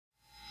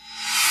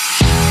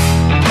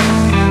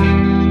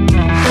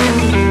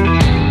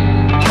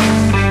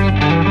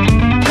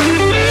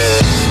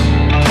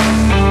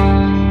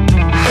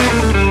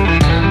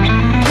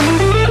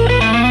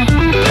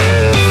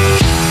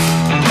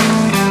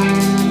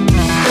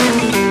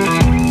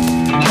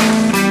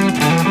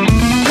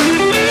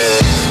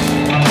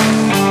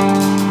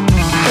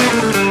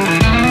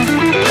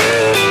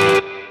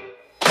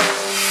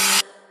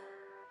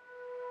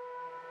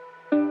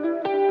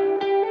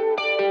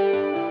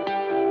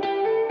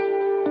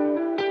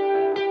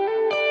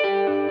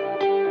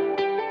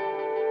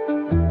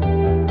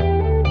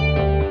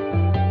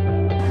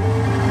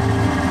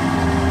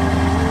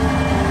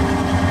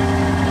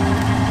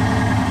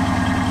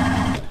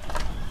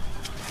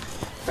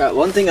Alright,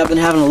 one thing I've been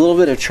having a little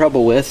bit of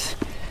trouble with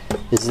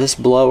is this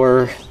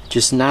blower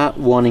just not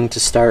wanting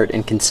to start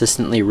and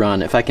consistently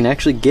run. If I can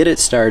actually get it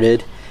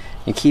started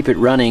and keep it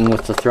running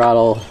with the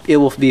throttle, it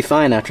will be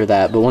fine after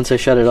that. But once I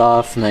shut it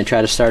off and I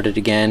try to start it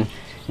again,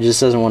 it just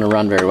doesn't want to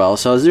run very well.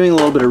 So I was doing a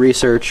little bit of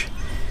research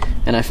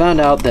and I found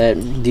out that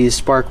these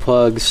spark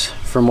plugs,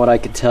 from what I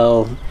could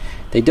tell,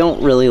 they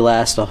don't really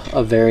last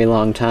a very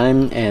long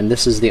time, and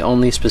this is the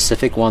only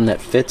specific one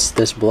that fits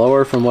this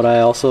blower from what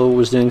I also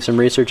was doing some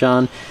research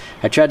on.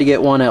 I tried to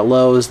get one at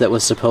Lowe's that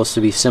was supposed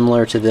to be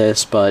similar to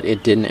this, but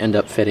it didn't end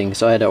up fitting,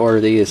 so I had to order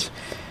these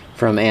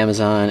from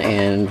Amazon,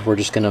 and we're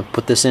just gonna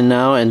put this in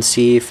now and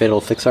see if it'll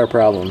fix our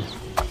problem.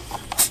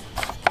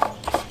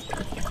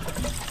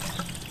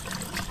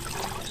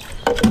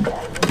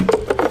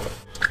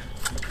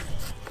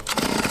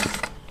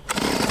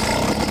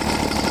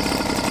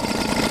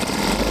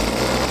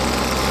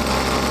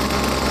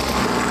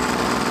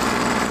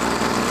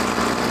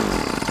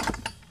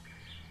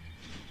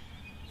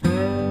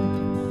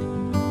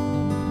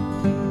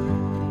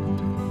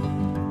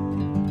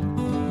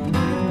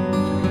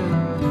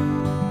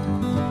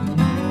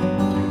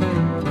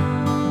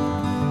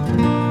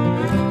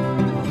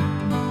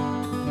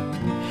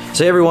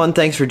 So hey everyone,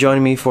 thanks for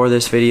joining me for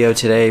this video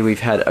today. We've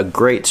had a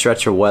great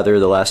stretch of weather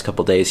the last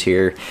couple days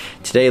here.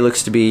 Today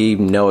looks to be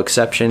no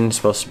exception. It's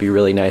supposed to be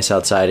really nice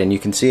outside, and you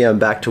can see I'm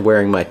back to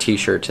wearing my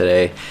t-shirt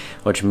today,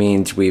 which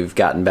means we've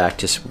gotten back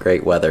to some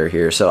great weather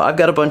here. So I've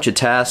got a bunch of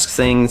tasks,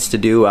 things to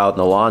do out in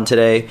the lawn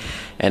today,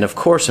 and of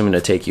course I'm going to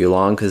take you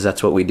along because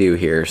that's what we do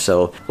here.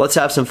 So let's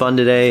have some fun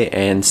today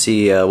and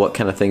see what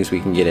kind of things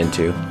we can get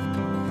into.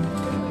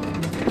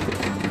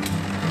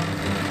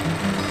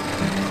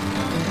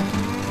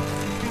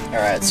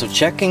 Alright, so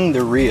checking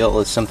the reel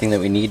is something that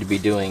we need to be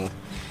doing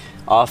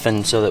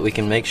often so that we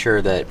can make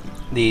sure that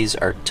these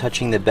are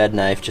touching the bed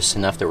knife just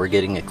enough that we're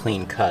getting a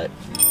clean cut.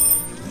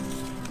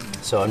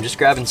 So I'm just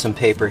grabbing some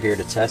paper here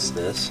to test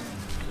this.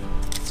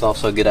 It's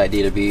also a good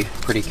idea to be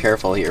pretty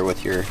careful here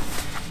with your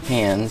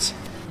hands.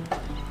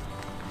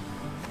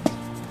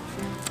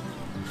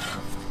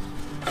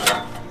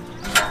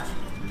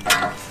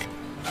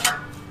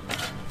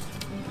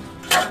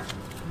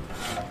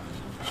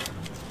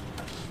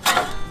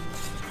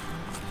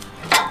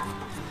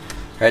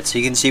 Alright, so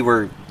you can see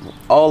we're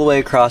all the way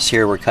across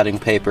here, we're cutting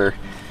paper.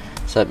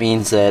 So that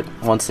means that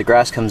once the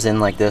grass comes in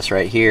like this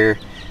right here,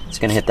 it's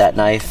going to hit that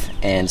knife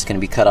and it's going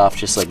to be cut off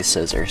just like a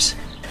scissors.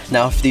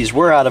 Now if these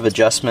were out of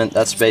adjustment,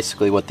 that's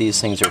basically what these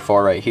things are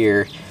for right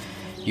here.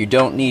 You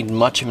don't need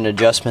much of an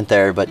adjustment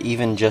there, but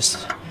even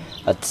just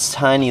a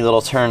tiny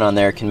little turn on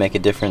there can make a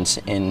difference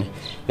in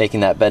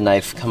making that bed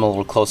knife come a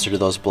little closer to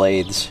those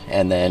blades,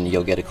 and then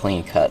you'll get a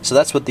clean cut. So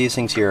that's what these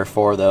things here are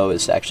for, though,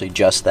 is actually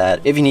just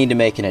that, if you need to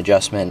make an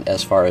adjustment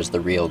as far as the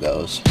reel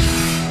goes.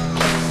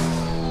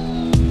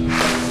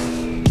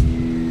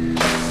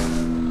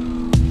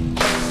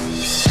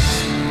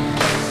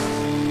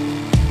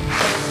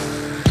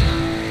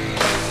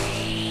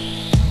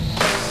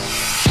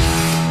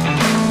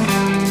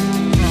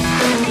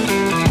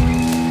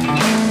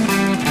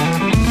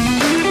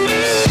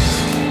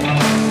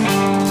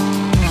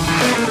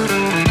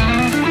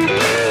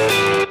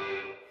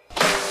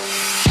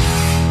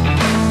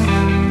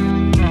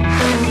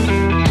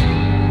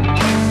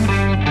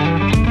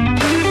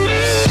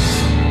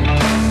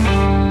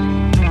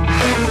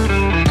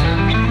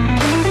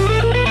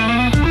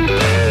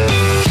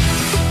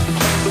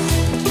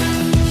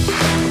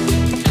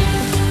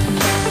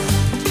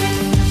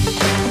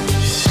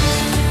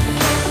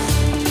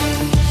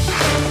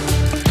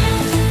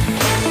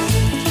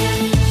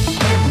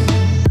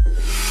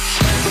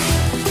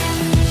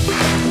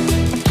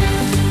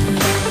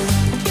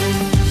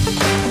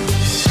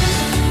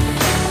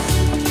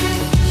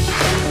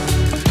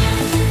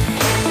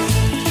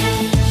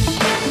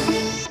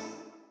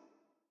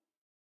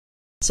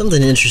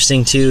 Something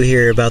interesting too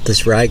here about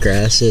this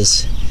ryegrass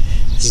is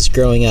this is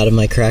growing out of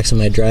my cracks in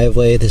my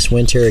driveway. This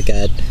winter it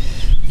got,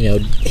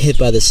 hit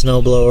by the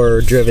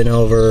snowblower, driven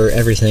over,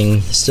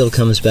 everything still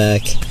comes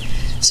back.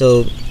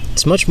 So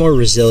it's much more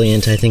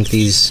resilient, I think,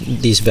 these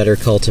better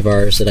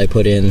cultivars that I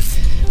put in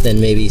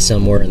than maybe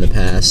some were in the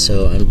past.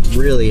 So I'm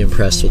really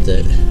impressed with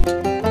it.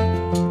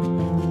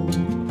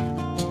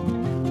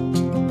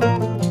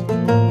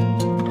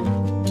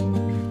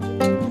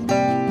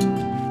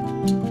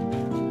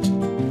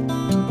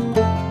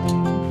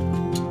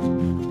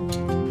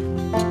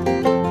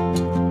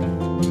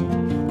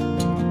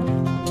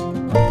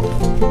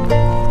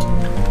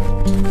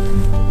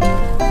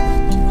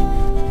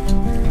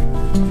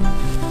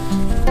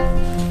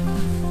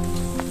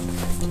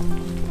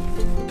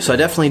 So I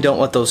definitely don't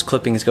let those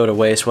clippings go to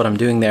waste. What I'm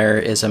doing there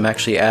is I'm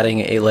actually adding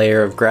a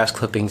layer of grass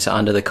clippings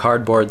onto the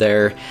cardboard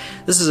there.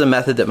 This is a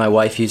method that my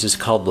wife uses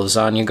called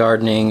lasagna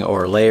gardening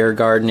or layer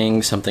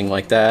gardening, something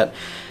like that.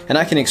 And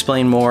I can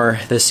explain more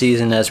this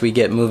season as we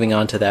get moving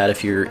on to that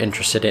if you're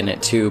interested in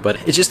it too. But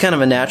it's just kind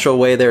of a natural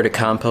way there to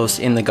compost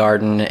in the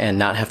garden and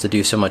not have to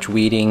do so much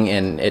weeding,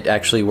 and it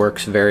actually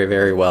works very,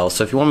 very well.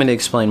 So if you want me to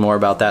explain more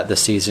about that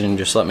this season,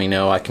 just let me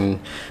know. I can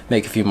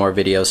make a few more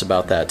videos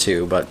about that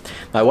too. But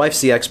my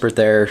wife's the expert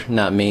there,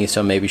 not me,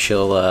 so maybe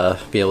she'll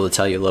be able to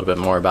tell you a little bit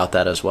more about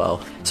that as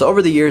well. So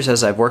over the years,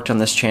 as I've worked on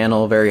this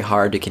channel very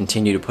hard to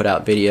continue to put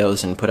out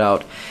videos and put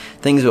out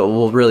things that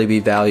will really be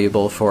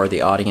valuable for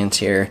the audience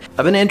here,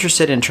 I've been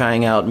interested in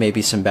trying out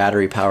maybe some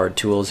battery powered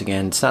tools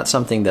again. It's not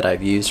something that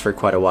I've used for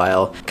quite a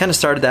while. Kind of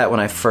started that when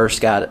I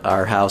first got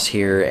our house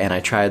here, and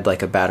I tried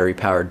like a battery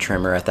powered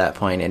trimmer at that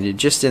point, and it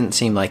just didn't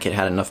seem like it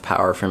had enough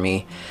power for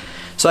me.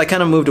 So I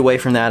kind of moved away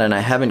from that, and I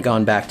haven't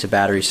gone back to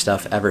battery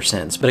stuff ever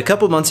since. But a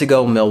couple months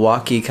ago,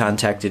 Milwaukee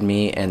contacted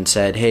me and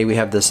said, hey, we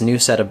have this new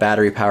set of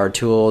battery powered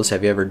tools.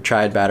 Have you ever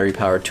tried battery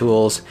powered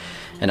tools?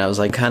 And I was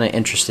like kind of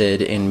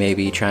interested in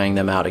maybe trying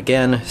them out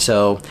again.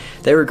 So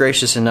they were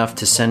gracious enough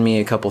to send me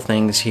a couple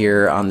things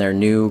here on their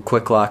new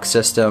quick lock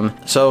system.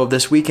 So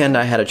this weekend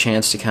I had a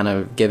chance to kind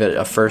of give it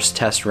a first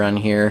test run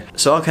here.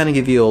 So I'll kind of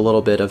give you a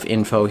little bit of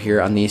info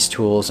here on these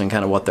tools and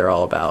kind of what they're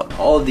all about.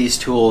 All of these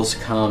tools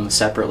come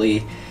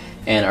separately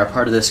and are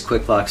part of this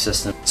quick lock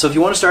system. So if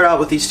you want to start out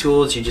with these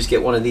tools, you just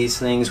get one of these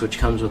things, which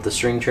comes with the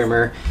string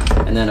trimmer,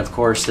 and then of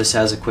course this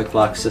has a quick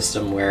lock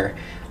system where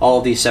all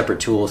of these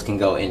separate tools can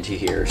go into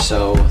here.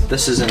 So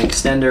this is an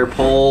extender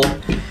pole,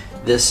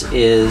 this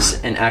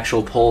is an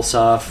actual pole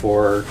saw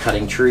for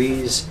cutting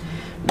trees,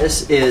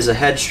 this is a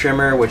hedge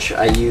trimmer, which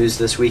I used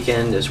this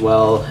weekend as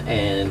well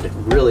and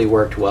really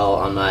worked well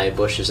on my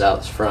bushes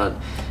out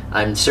front.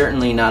 I'm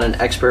certainly not an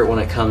expert when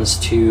it comes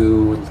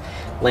to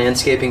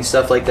landscaping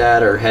stuff like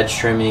that or hedge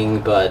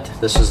trimming, but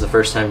this was the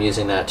first time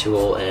using that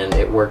tool and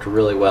it worked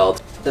really well.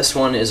 This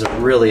one is a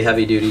really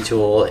heavy duty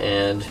tool,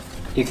 and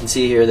you can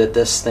see here that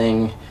this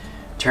thing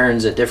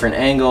turns at different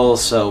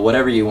angles, so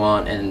whatever you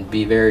want, and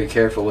be very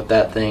careful with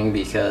that thing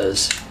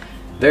because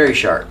very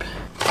sharp.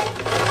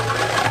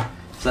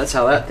 So that's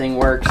how that thing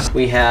works.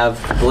 We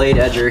have blade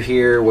edger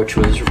here, which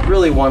was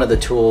really one of the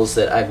tools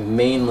that I've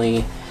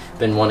mainly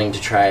been wanting to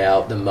try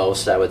out the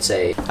most, I would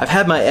say. I've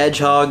had my edge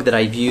hog that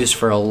I've used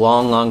for a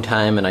long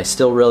time, and I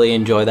still really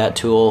enjoy that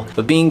tool,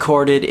 but being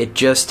corded, it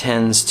just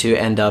tends to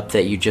end up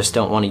that you just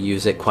don't want to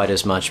use it quite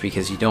as much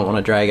because you don't want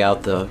to drag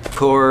out the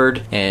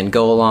cord and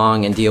go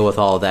along and deal with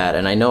all that.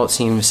 And I know it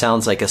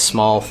sounds like a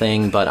small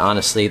thing, but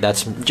honestly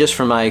that's just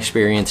from my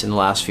experience in the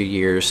last few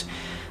years.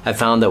 I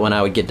found that when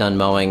I would get done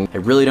mowing, I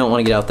really don't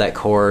want to get out that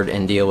cord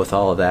and deal with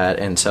all of that,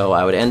 and so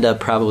I would end up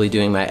probably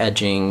doing my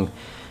edging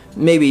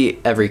maybe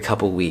every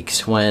couple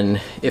weeks, when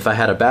if I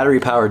had a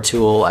battery powered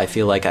tool, I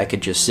feel like I could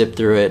just zip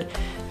through it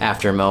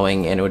after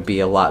mowing and it would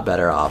be a lot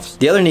better off.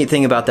 The other neat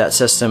thing about that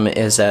system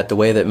is that the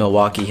way that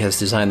Milwaukee has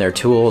designed their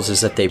tools is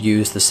that they've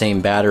used the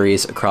same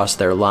batteries across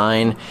their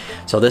line.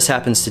 So this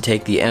happens to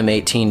take the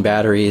M18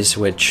 batteries,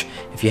 which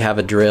if you have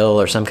a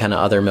drill or some kind of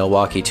other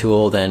Milwaukee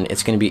tool, then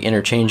it's going to be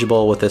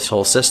interchangeable with this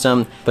whole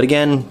system. But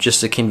again,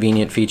 just a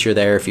convenient feature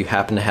there if you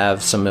happen to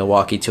have some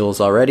Milwaukee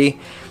tools already.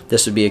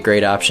 This would be a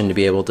great option to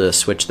be able to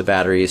switch the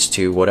batteries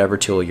to whatever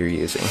tool you're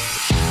using.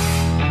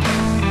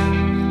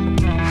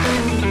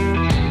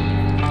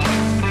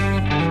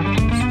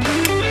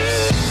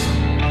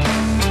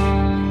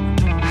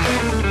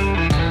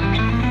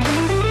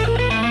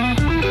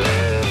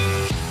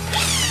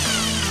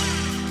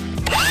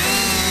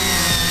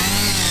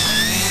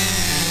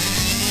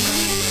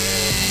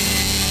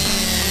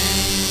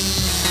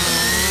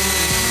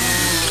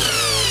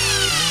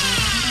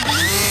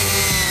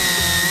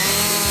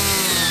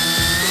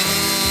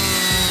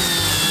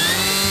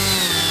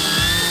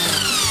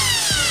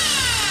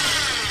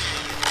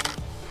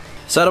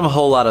 So I don't have a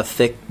whole lot of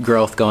thick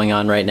growth going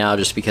on right now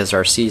just because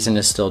our season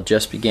is still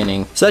just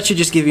beginning. So that should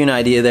just give you an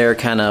idea there,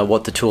 kind of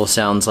what the tool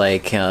sounds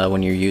like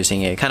when you're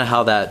using it, kind of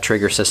how that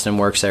trigger system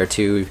works there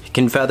too. You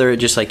can feather it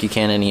just like you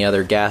can any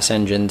other gas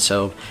engine,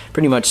 so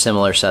pretty much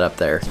similar setup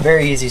there. It's a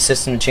very easy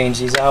system to change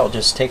these out.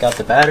 Just take out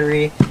the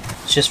battery.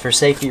 It's just for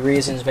safety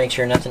reasons, make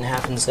sure nothing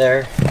happens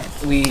there.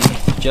 We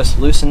just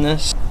loosen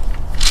this,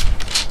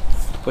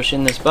 push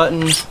in this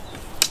button,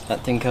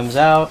 that thing comes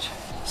out.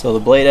 So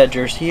the blade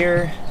edger's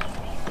here.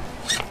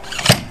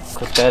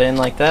 Put that in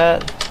like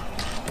that,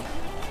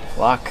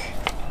 lock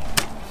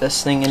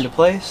this thing into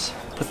place,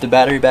 put the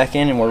battery back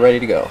in, and we're ready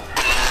to go.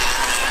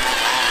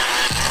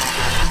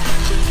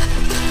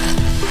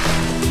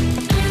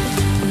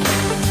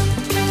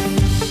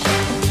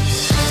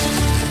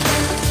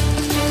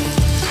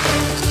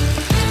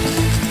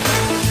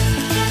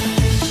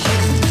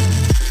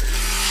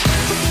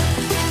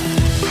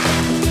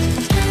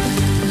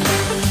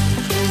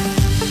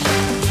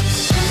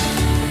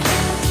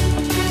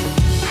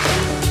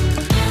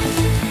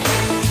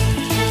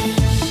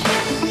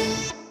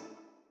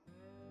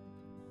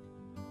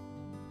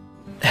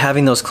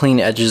 Having those clean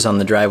edges on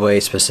the driveway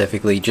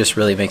specifically just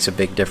really makes a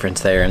big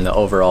difference there in the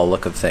overall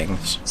look of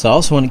things. So I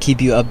also want to keep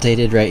you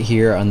updated right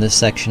here on this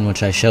section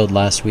which I showed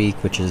last week,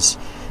 which is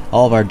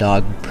all of our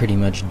dog pretty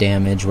much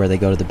damage where they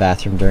go to the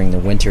bathroom during the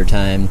winter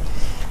time.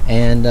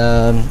 And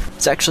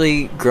it's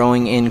actually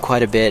growing in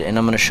quite a bit, and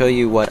I'm going to show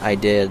you what I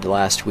did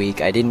last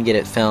week. I didn't get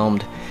it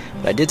filmed,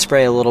 but I did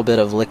spray a little bit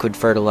of liquid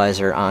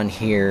fertilizer on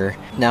here.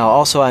 Now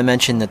also I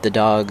mentioned that the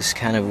dogs,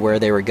 kind of where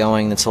they were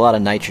going, that's a lot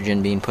of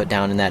nitrogen being put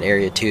down in that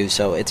area too,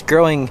 so it's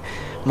growing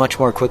much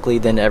more quickly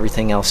than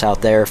everything else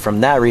out there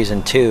from that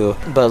reason too.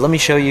 But let me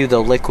show you the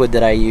liquid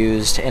that I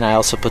used, and I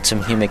also put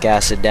some humic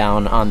acid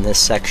down on this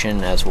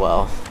section as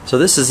well. So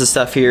this is the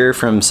stuff here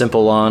from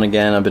Simple Lawn.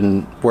 Again, I've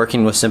been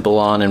working with Simple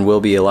Lawn and will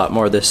be a lot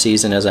more this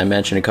season, as I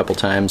mentioned a couple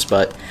times,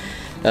 but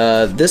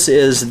this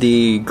is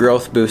the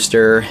growth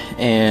booster,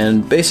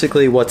 and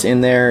basically what's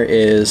in there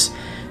is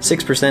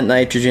 6%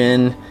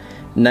 nitrogen,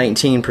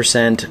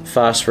 19%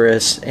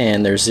 phosphorus,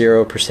 and there's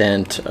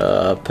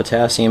 0%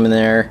 potassium in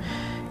there.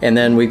 And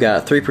then we've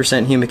got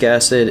 3% humic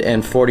acid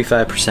and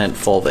 45%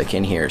 fulvic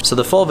in here. So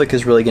the fulvic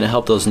is really going to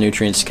help those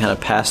nutrients kind of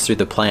pass through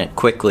the plant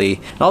quickly.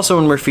 And also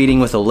when we're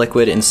feeding with a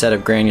liquid instead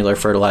of granular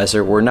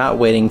fertilizer, we're not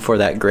waiting for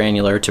that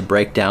granular to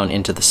break down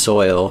into the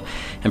soil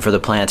and for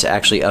the plant to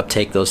actually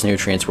uptake those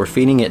nutrients. We're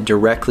feeding it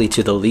directly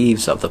to the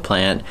leaves of the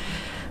plant,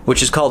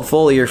 which is called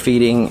foliar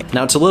feeding.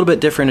 Now it's a little bit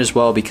different as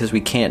well because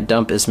we can't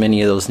dump as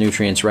many of those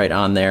nutrients right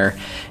on there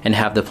and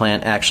have the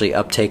plant actually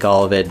uptake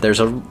all of it. There's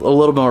a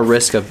little more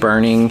risk of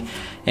burning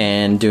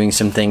and doing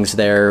some things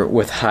there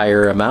with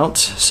higher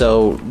amounts.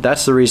 So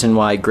that's the reason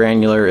why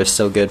granular is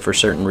so good for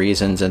certain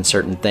reasons and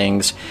certain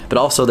things. But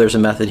also there's a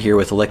method here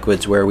with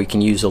liquids where we can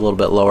use a little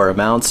bit lower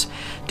amounts,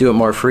 do it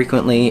more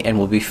frequently, and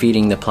we'll be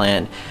feeding the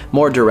plant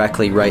more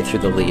directly right through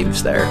the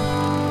leaves there.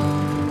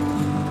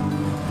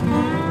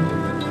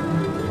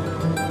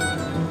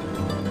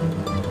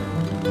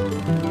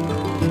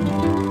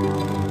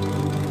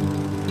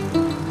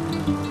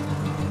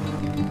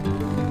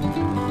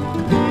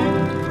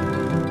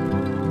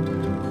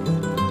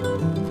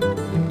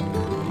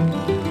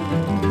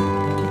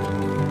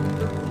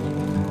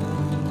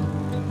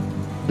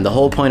 The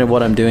whole point of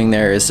what I'm doing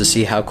there is to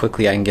see how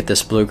quickly I can get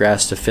this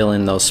bluegrass to fill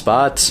in those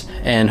spots,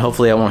 and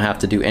hopefully I won't have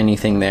to do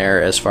anything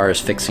there as far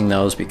as fixing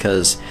those,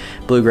 because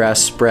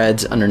bluegrass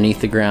spreads underneath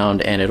the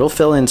ground and it'll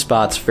fill in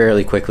spots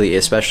fairly quickly,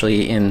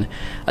 especially in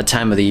a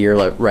time of the year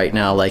like right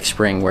now, like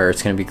spring, where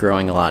it's going to be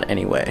growing a lot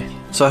anyway.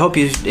 So I hope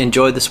you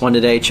enjoyed this one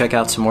today. Check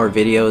out some more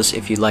videos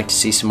if you'd like to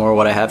see some more of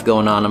what I have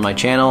going on my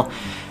channel.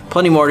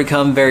 Plenty more to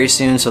come very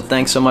soon, so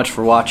thanks so much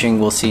for watching.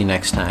 We'll see you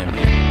next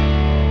time.